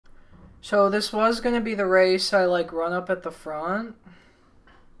So this was going to be the race I, like, run up at the front.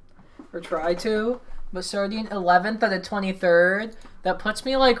 Or try to. But starting 11th out of 23rd, that puts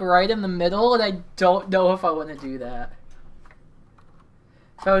me, like, right in the middle, and I don't know if I want to do that.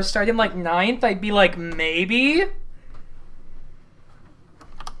 If I was starting, like, 9th, I'd be like, maybe?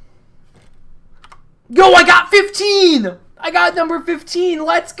 Yo, I got 15! I got number 15!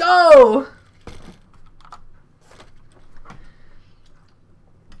 Let's go!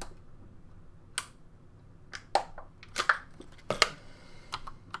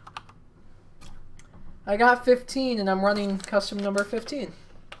 I got 15, and I'm running custom number 15.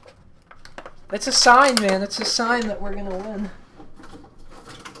 It's a sign, man. It's a sign that we're gonna win.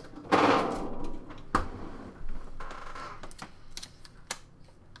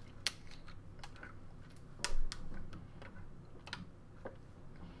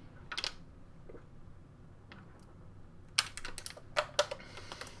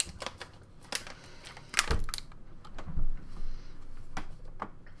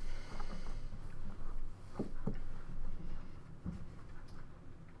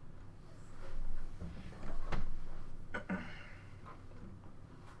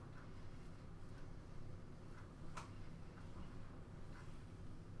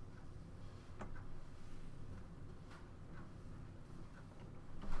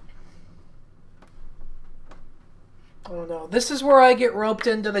 Oh no, this is where I get roped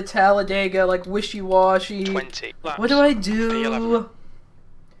into the Talladega, like, wishy-washy. 20 laps. What do I do? P11.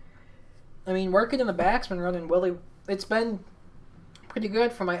 I mean, working in the back's been running Willie. It's been pretty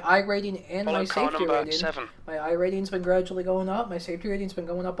good for my I rating and my safety rating. 7. My I rating's been gradually going up. My safety rating's been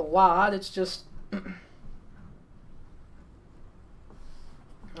going up a lot. It's just... I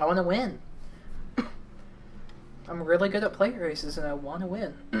want to win. I'm really good at plate races, and I want to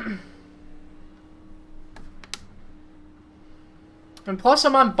win. And plus,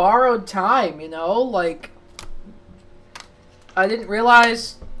 I'm on borrowed time, you know? Like, I didn't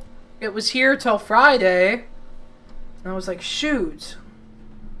realize it was here till Friday. And I was like, shoot.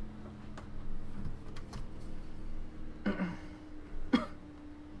 I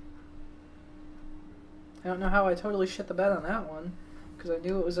don't know how I totally shit the bed on that one. Because I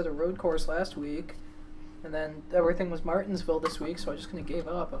knew it was at a road course last week. And then everything was Martinsville this week, so I just kind of gave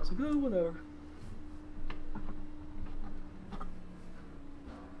up. I was like, oh, whatever.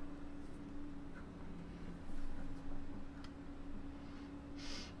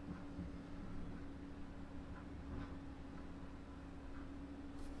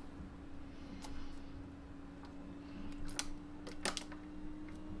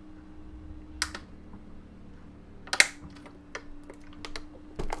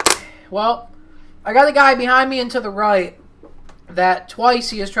 Well, I got a guy behind me and to the right that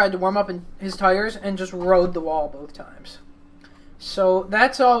twice he has tried to warm up in his tires and just rode the wall both times. So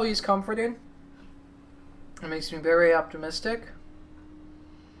that's always comforting. It makes me very optimistic.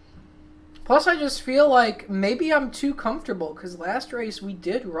 Plus, I just feel like maybe I'm too comfortable because last race we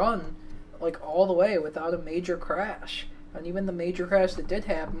did run like all the way without a major crash. And even the major crash that did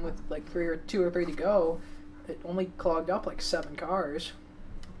happen with like 2 or 3 to go, it only clogged up like 7 cars.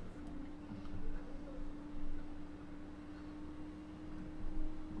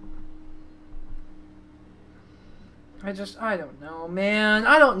 I don't know, man.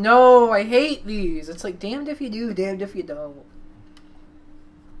 I don't know. I hate these. It's like, damned if you do, damned if you don't.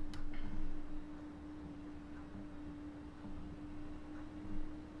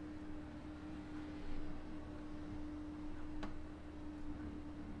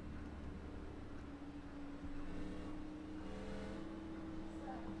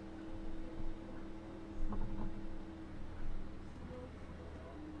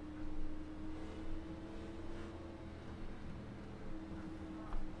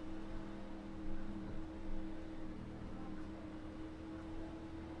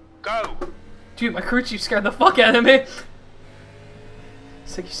 Go! Dude, my crew chief scared the fuck out of me.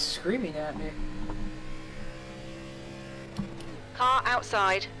 It's like he's screaming at me. Car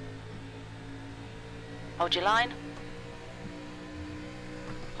outside. Hold your line.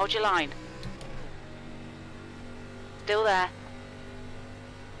 Hold your line. Still there.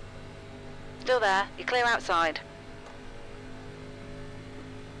 Still there. You're clear outside.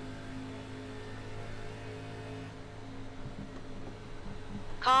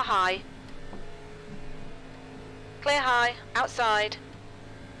 Car high. Clear high. Outside.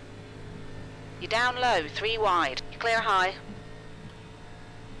 You're down low. 3 wide. You're clear high.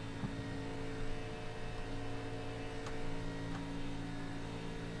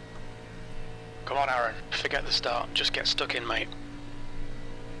 Come on, Aaron. Forget the start. Just get stuck in, mate.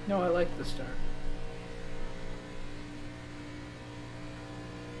 No, I like the start.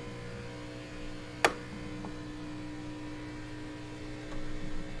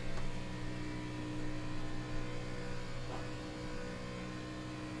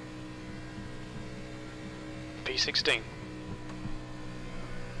 P16.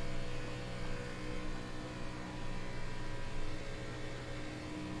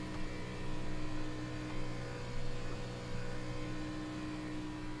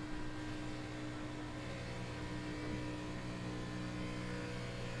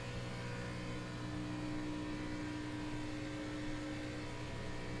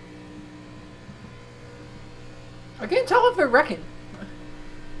 I can't tell if they're wrecking.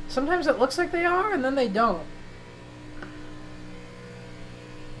 Sometimes it looks like they are, and then they don't.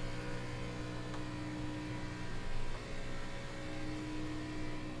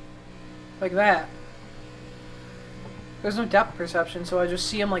 Like that. There's no depth perception, so I just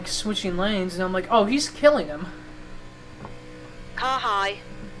see him like switching lanes, and I'm like, oh, he's killing him. Car high.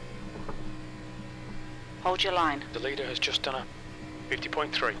 Hold your line. The leader has just done a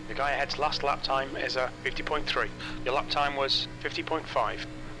 50.3. The guy ahead's last lap time is a 50.3. Your lap time was 50.5.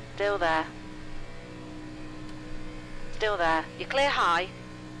 Still there. Still there. You're clear high.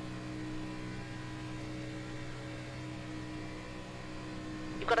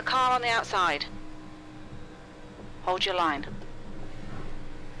 You've got a car on the outside. Hold your line.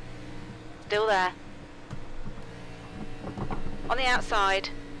 Still there. On the outside.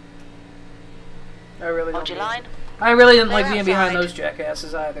 I really Hold don't. your line. I really didn't Clear like being behind outside. those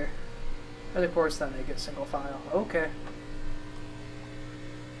jackasses either. And of course, then they get single file. Okay.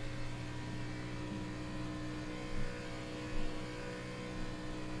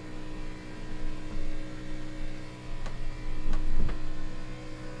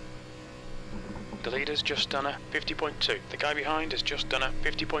 The leader's just done a 50.2. The guy behind has just done a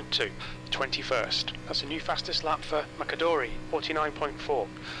 50.2. 21st. That's a new fastest lap for Macadori, 49.4.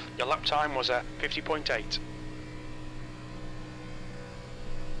 Your lap time was a 50.8.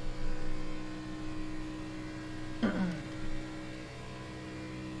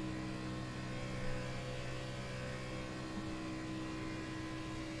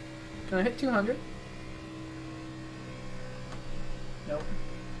 Can I hit 200? Nope.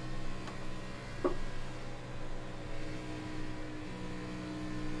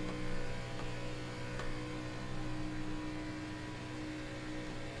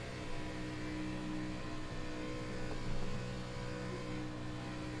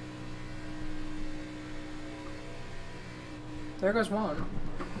 There goes one.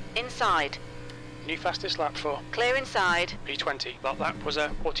 Inside. New fastest lap for Clear inside. P20. That lap was a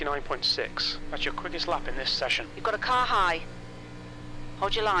 49.6. That's your quickest lap in this session. You've got a car high.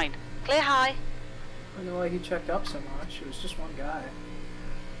 Hold your line. Clear high. I don't know why he checked up so much. It was just one guy.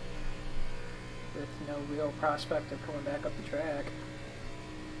 With no real prospect of coming back up the track.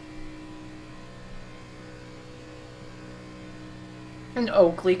 An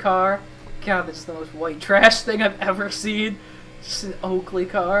Oakley car. God, this is the most white trash thing I've ever seen. Just an Oakley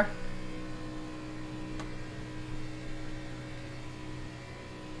car.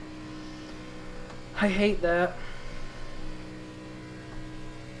 I hate that.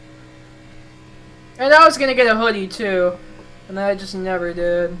 And I was gonna get a hoodie too, and I just never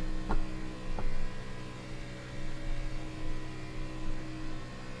did.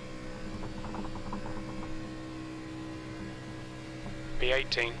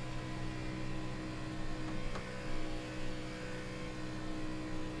 P18.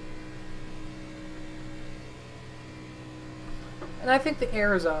 And I think the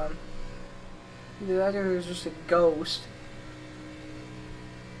air is on. Either that or there's just a ghost.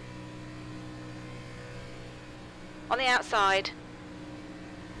 On the outside.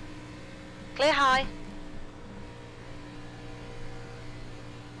 Clear high.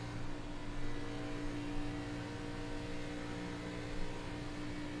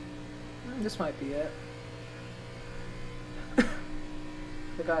 This might be it.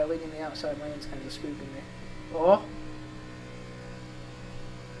 The guy leading the outside lane is kind of spooking me. Oh!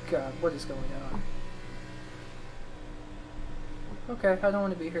 God, what is going on? Okay, I don't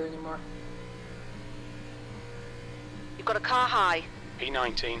want to be here anymore. You've got a car high.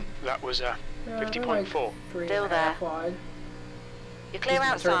 P19. That was a Yeah, they're 50.4. like 3.5 Still there. wide. You're clear He's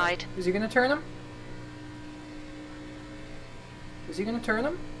gonna turn him. outside. Is he gonna turn him? Is he gonna turn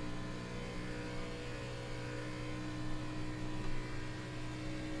him?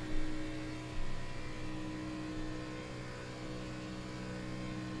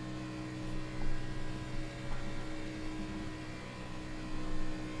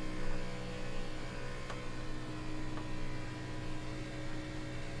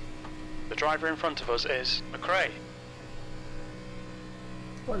 The driver in front of us is McRae.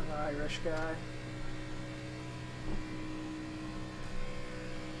 What an Irish guy.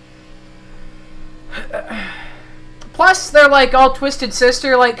 Plus, they're like all Twisted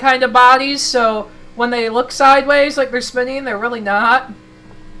Sister like kind of bodies, so when they look sideways like they're spinning, they're really not.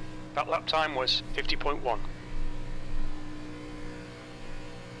 That lap time was 50.1.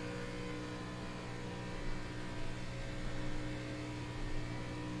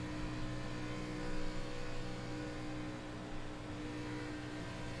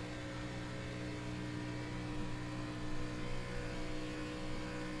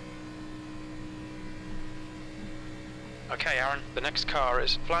 Okay, Aaron, the next car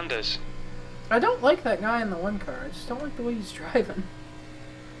is Flanders. I don't like that guy in the one car. I just don't like the way he's driving.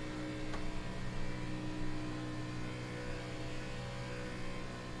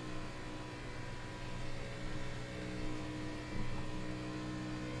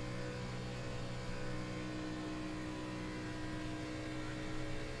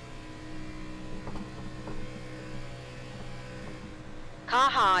 Car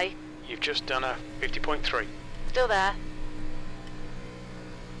high. You've just done a 50.3. Still there.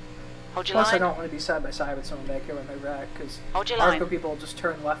 Hold your Plus, line. I don't want to be side by side with someone back here when they wreck, because Hold your line. ARCA people just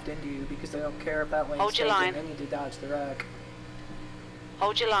turn left into you because they don't care if that lane's Hold your taken. line. They need to dodge the wreck.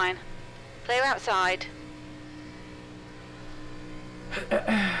 Hold your line. Clear outside.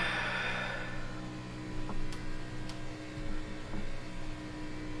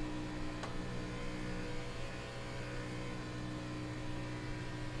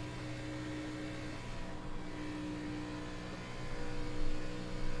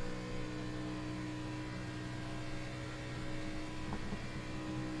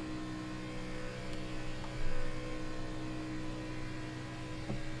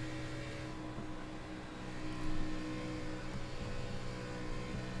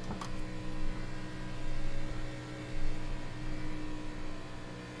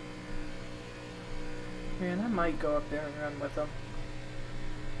 Man, I might go up there and run with them.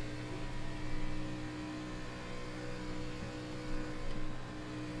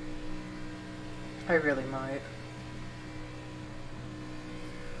 I really might.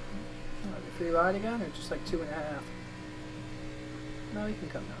 Oh, free ride again, or just like 2.5? No, he can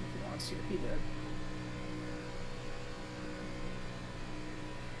come down if he wants to. He did.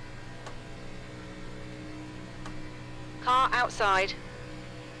 Car outside.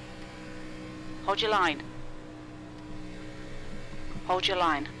 Hold your line. Hold your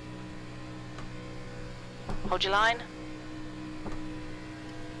line. Hold your line.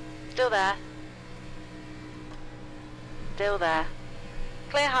 Still there. Still there.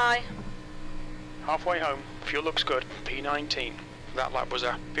 Clear high. Halfway home, fuel looks good, P19. That lap was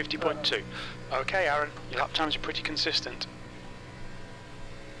a 50.2. Okay, Aaron, your lap times are pretty consistent.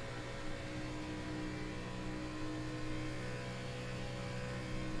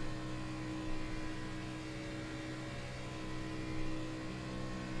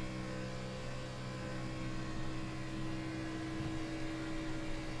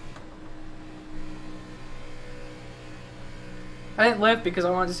 I didn't lift because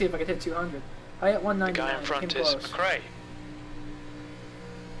I wanted to see if I could hit 200. I hit The 199. guy in front came is close. McRae.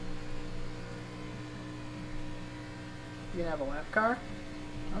 You gonna have a lap car?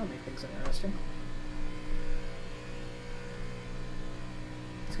 That'll make things interesting.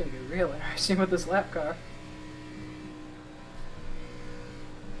 It's gonna get real interesting with this lap car.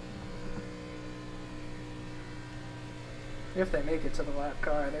 If they make it to the lap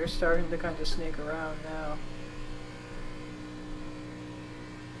car, they're starting to kind of sneak around now.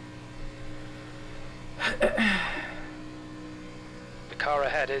 The car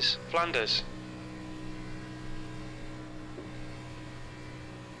ahead is Flanders.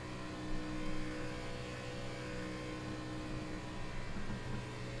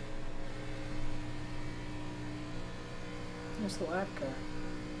 There's the lap car.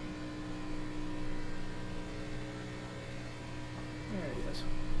 There he is.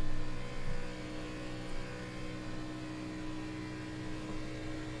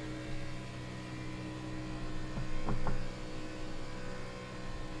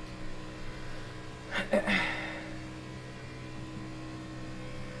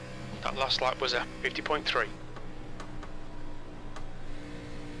 That last lap was a 50.3.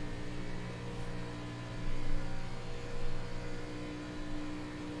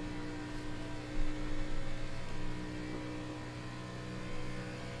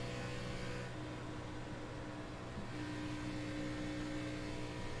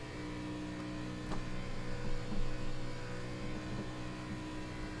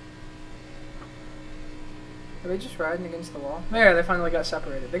 Are they just riding against the wall? There, they finally got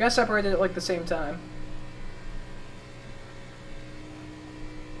separated. They got separated at like the same time.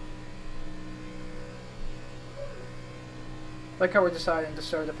 Like how we're deciding to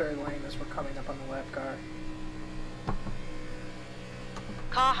start a third lane as we're coming up on the lap car.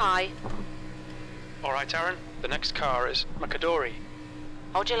 Car high. Alright, Aaron. The next car is Macadori.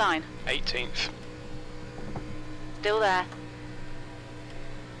 Hold your line. 18th. Still there.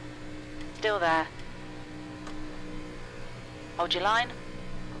 Still there. Hold your line.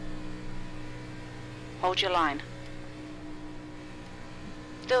 Hold your line.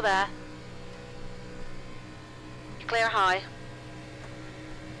 Still there. Clear high.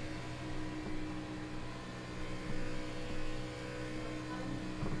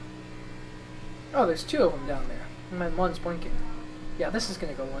 Oh, there's two of them down there. And then one's blinking. Yeah, this is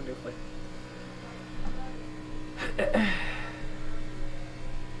going to go wonderfully.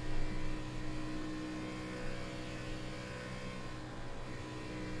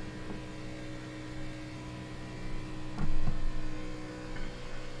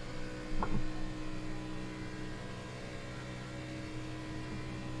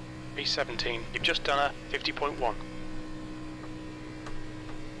 B17. You've just done a 50.1.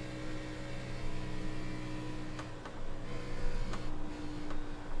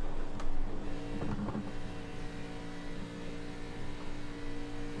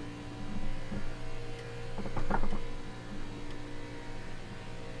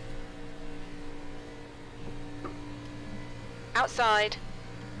 Outside.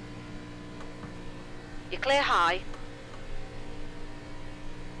 You clear high.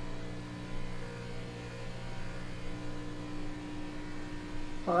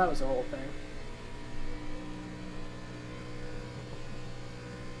 Well, that was the whole thing.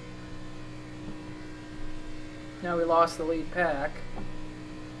 Now we lost the lead pack.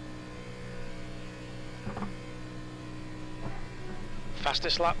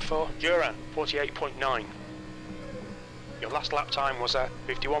 Fastest lap for Duran, 48.9. Your last lap time was a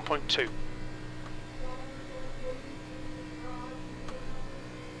 51.2.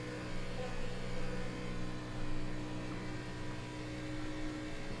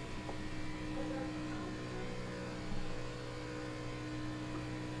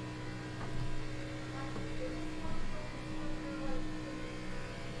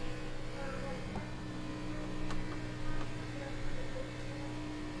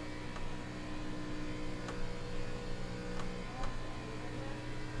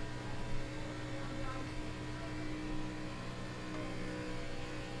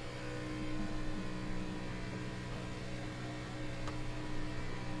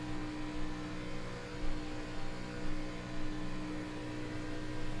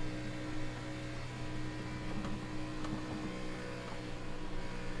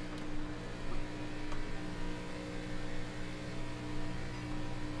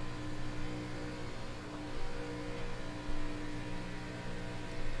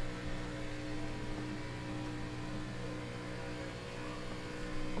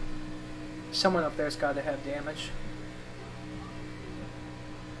 Someone up there's got to have damage.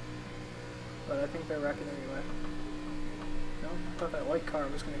 But I think they're wrecking anyway. No, I thought that white car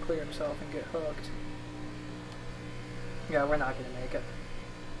was going to clear himself and get hooked. Yeah, we're not going to make it.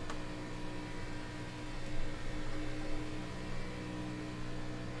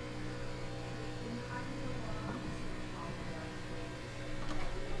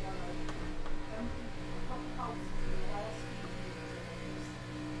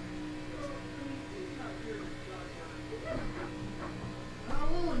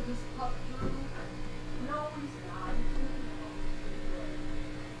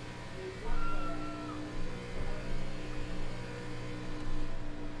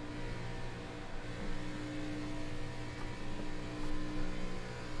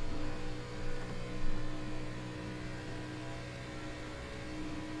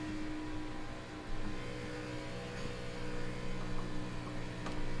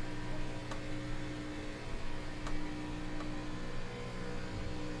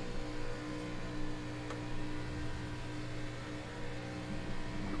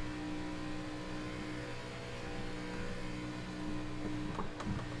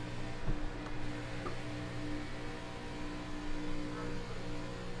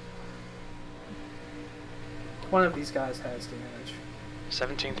 One of these guys has damage.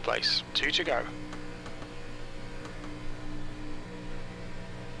 17th place. 2 to go.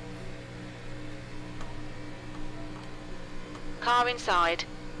 Car inside.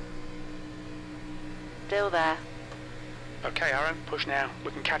 Still there. Okay, Aaron, push now.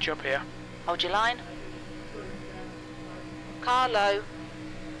 We can catch up here. Hold your line. Car low.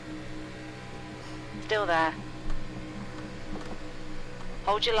 Still there.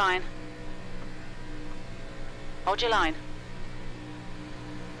 Hold your line. Hold your line.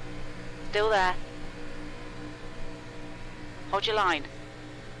 Still there. Hold your line.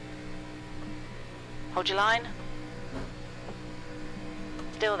 Hold your line.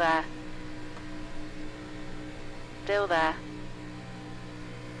 Still there. Still there.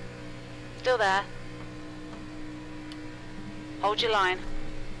 Still there. Hold your line.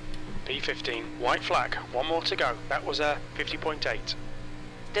 P15, white flag, one more to go. That was a 50.8.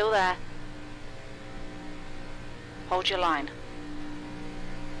 Still there. Hold your line.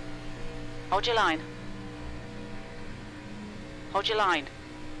 Hold your line. Hold your line.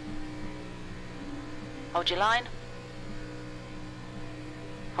 Hold your line.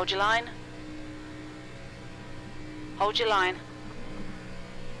 Hold your line. Hold your line.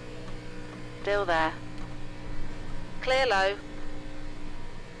 Still there. Clear low.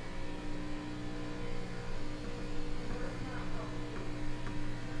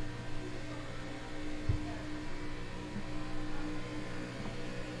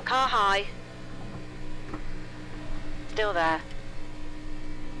 Car high. Still there.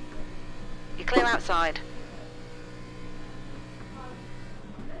 You're clear outside.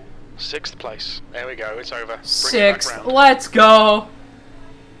 6th place. There we go, it's over. Bring it back 6th. round. Let's go.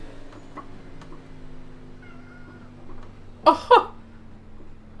 Oh,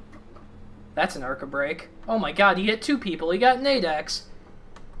 that's an ARCA break. Oh my god, he hit 2 people. He got an 8X.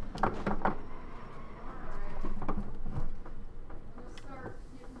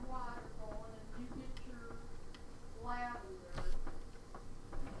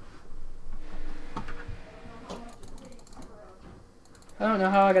 I don't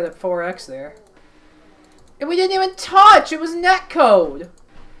know how I got a 4X there. And we didn't even touch! It was netcode!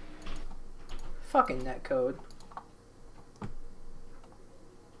 Fucking netcode.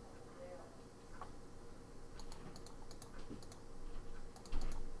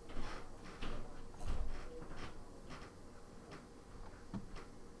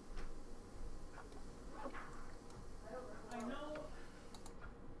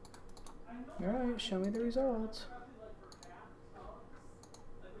 Alright, show me the results.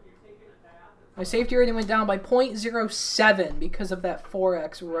 My safety rating went down by 0.07 because of that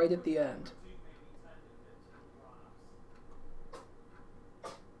 4X right at the end.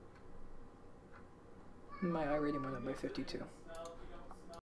 My I rating went up by 52.